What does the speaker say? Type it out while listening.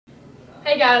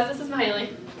Hey guys, this is Mahaley.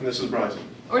 And this is Bryson.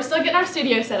 We're still getting our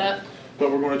studio set up,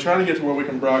 But we're going to try to get to where we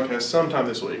can broadcast sometime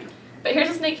this week. but here's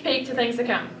a sneak peek to things to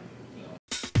come.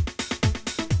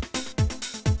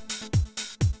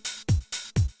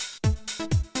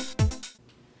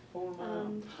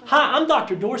 Hi, I'm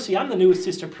Dr. Dorsey. I'm the new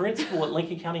assistant principal at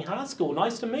Lincoln County High School.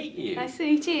 Nice to meet you. Nice to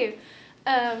meet you.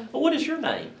 Well, what is your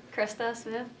name? Krista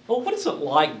Smith. Well, what is it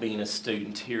like being a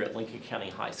student here at Lincoln County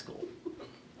High School?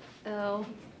 Oh.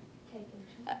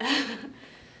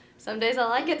 Some days I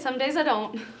like it, some days I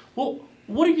don't. Well,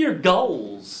 what are your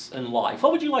goals in life?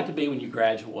 What would you like to be when you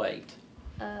graduate?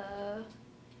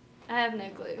 I have no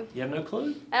clue. You have no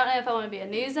clue? I don't know if I want to be a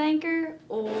news anchor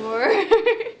or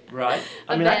Right.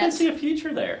 I a mean, I can vet. see a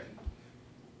future there.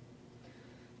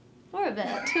 Or a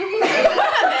vet.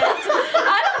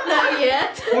 I don't know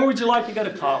yet. Where would you like to go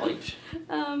to college?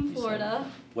 Florida.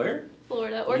 Where?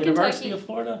 Florida or University Kentucky. of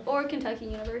Florida? Or Kentucky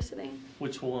University.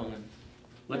 Which one?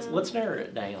 Let's narrow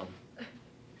it down.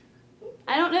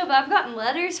 I don't know, but I've gotten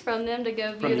letters from them to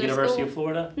go view From the their University school. of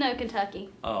Florida? No, Kentucky.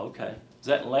 Oh, okay. Is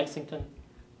that in Lexington?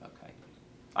 Okay.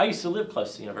 I used to live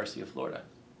close to the University of Florida.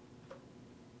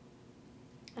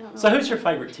 I don't know. So who's your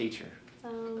favorite teacher?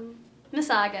 Miss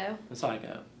Igo. Miss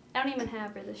Igo. I don't even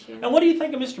have her this year. And what do you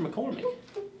think of Mr. McCormick?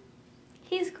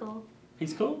 He's cool.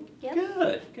 He's cool? Yep.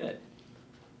 Good, good.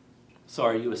 So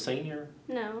are you a senior?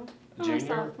 No. A I'm junior? a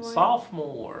sophomore.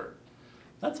 Sophomore.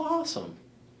 That's awesome.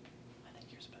 I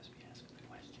think you're supposed to be asking the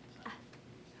questions.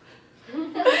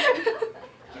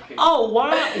 Oh,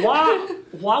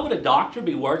 why would a doctor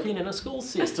be working in a school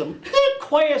system? Good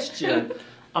question.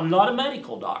 I'm not a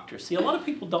medical doctor. See, a lot of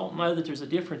people don't know that there's a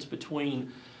difference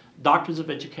between doctors of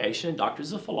education,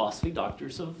 doctors of philosophy,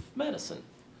 doctors of medicine.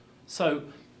 So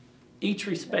each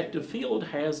respective field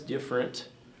has different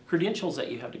credentials that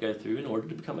you have to go through in order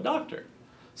to become a doctor.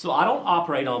 So I don't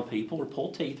operate on people or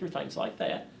pull teeth or things like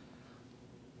that.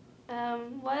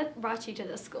 What brought you to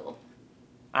this school?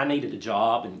 I needed a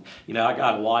job, and I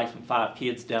got a wife and 5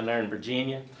 kids down there in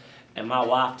Virginia, and my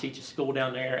wife teaches school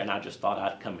down there, and I just thought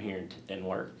I'd come here and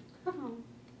work. Oh.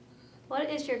 What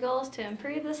is your goals to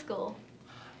improve the school?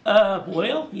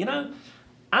 Well,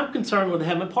 I'm concerned with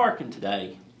having parking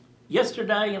today.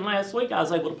 Yesterday and last week, I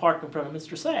was able to park in front of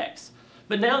Mr. Sachs,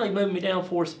 but now they moved me down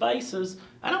 4 spaces.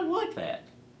 I don't like that.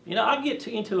 I get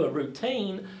into a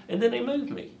routine, and then they move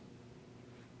me.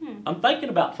 I'm thinking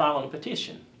about filing a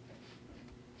petition.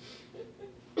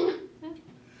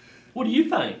 What do you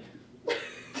think?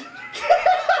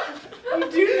 You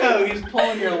do know he's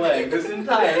pulling your leg this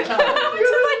entire time.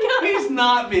 He's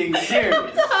not being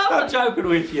serious. I'm joking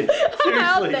with you. Seriously. I'm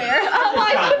out there. I'm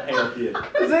like, trying to help you.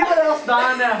 Is anyone else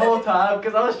dying that whole time?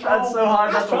 Because I was trying so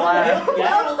hard not to laugh.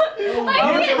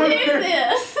 I can't do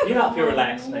this. You don't feel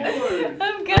relaxed now.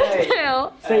 I'm good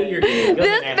now. See, you're good. Go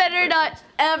This ahead. better not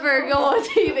ever go on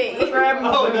TV.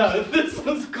 Oh no, this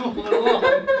one's going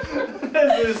on.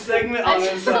 This is a segment on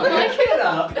this. Get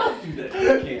up. Don't do that to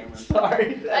the camera.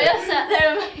 Sorry. I just sat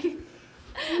there and I'm like,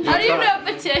 how do you know what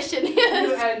petition You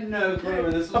is? had no clue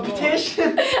where this was A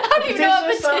petition? How do you know what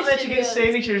Petition is something that you petition get is?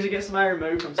 signatures to get somebody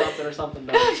removed from something or something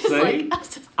I done. was just like, I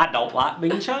was just, I don't like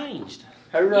being changed.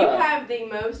 Hoorah. You have the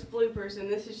most bloopers, and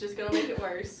this is just gonna make it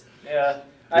worse. Yeah.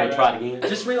 You want to try it again?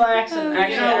 Just relax and You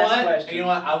actually You know ask what? questions. You know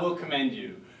what? I will commend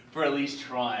you for at least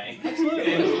trying.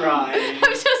 Absolutely. And trying. I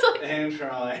was just like, And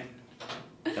trying.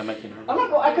 That make you nervous? I'm not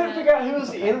going, I couldn't figure out who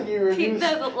was the interviewer. keep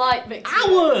the light mixed. I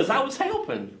was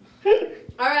helping.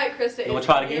 All right, Krista, You wanna it's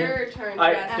try it again? your turn. to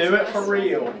Alright, ask do it us. for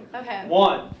real. Okay.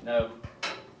 1. No.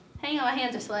 Hang on, my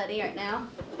hands are sweaty right now.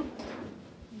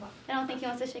 I don't think he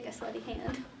wants to shake a sweaty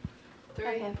hand. 3,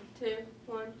 Okay. 2,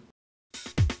 1.